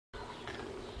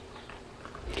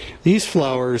These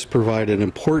flowers provide an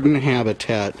important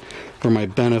habitat for my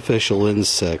beneficial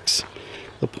insects.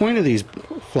 The point of these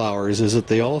flowers is that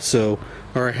they also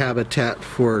are a habitat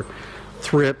for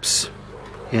thrips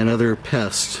and other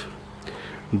pests.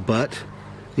 But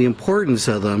the importance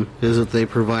of them is that they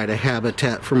provide a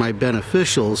habitat for my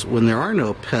beneficials when there are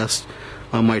no pests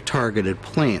on my targeted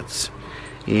plants.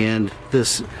 And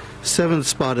this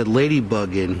seven-spotted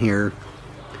ladybug in here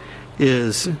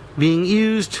is being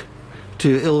used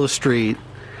to illustrate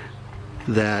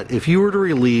that if you were to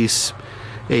release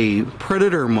a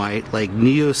predator mite like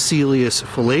Neoseiulus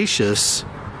fallacis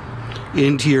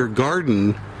into your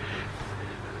garden,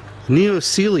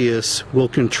 Neoseiulus will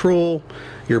control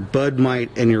your bud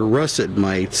mite and your russet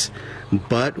mites,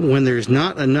 but when there's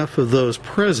not enough of those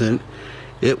present,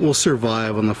 it will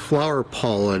survive on the flower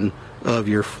pollen of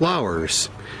your flowers.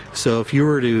 So if you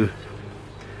were to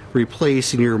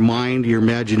replace in your mind, your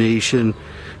imagination,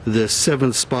 this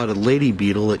seven-spotted lady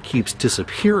beetle that keeps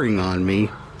disappearing on me,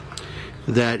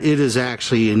 that it is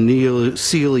actually a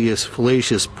Neoseiulus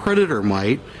fallacis predator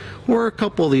mite, or a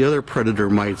couple of the other predator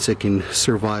mites that can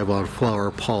survive on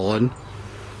flower pollen,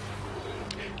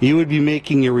 you would be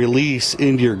making a release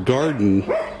into your garden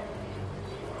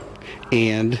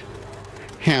and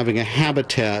having a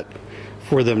habitat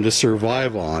for them to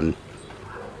survive on.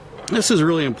 This is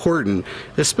really important,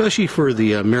 especially for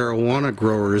the marijuana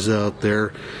growers out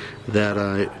there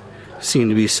that seem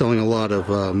to be selling a lot of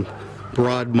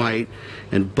broad mite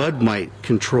and bud mite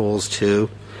controls to.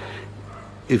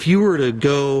 If you were to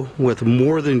go with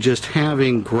more than just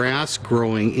having grass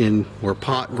growing in or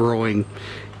pot growing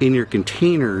in your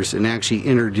containers and actually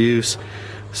introduce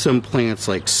some plants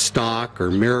like stock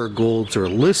or marigolds or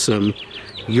alyssum,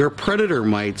 your predator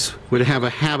mites would have a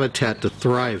habitat to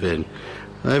thrive in.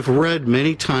 I've read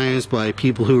many times by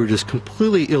people who are just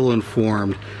completely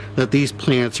ill-informed that these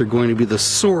plants are going to be the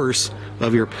source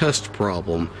of your pest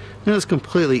problem. That is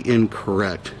completely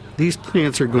incorrect. These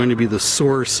plants are going to be the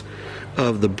source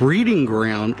of the breeding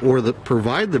ground, or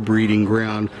provide the breeding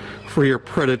ground for your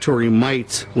predatory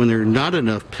mites when there are not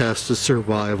enough pests to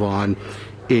survive on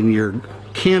in your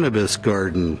cannabis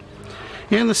garden.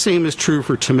 And the same is true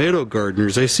for tomato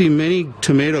gardeners. I see many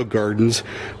tomato gardens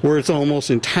where it's almost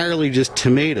entirely just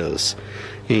tomatoes.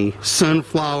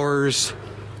 Sunflowers,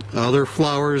 other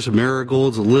flowers,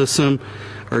 marigolds, alyssum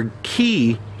are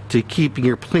key to keeping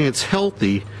your plants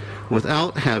healthy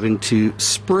without having to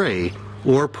spray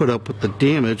or put up with the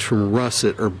damage from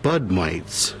russet or bud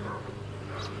mites.